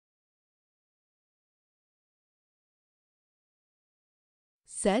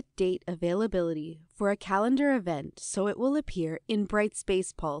Set date availability for a calendar event so it will appear in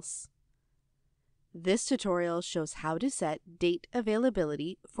Brightspace Pulse. This tutorial shows how to set date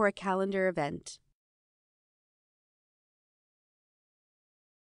availability for a calendar event.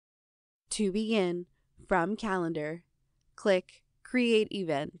 To begin, from Calendar, click Create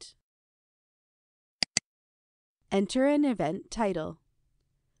Event. Enter an event title.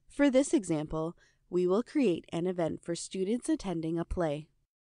 For this example, we will create an event for students attending a play.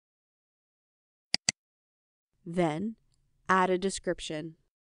 Then, add a description.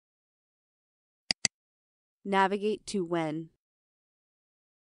 Navigate to When.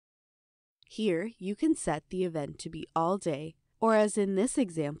 Here, you can set the event to be all day, or as in this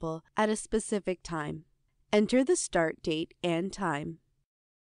example, at a specific time. Enter the start date and time.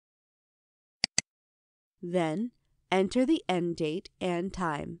 Then, enter the end date and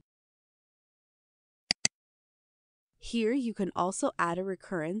time. Here you can also add a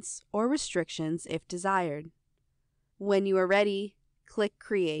recurrence or restrictions if desired. When you are ready, click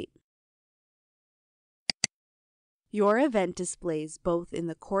Create. Your event displays both in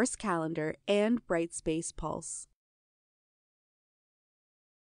the course calendar and Brightspace Pulse.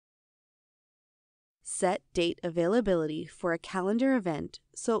 Set date availability for a calendar event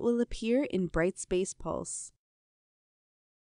so it will appear in Brightspace Pulse.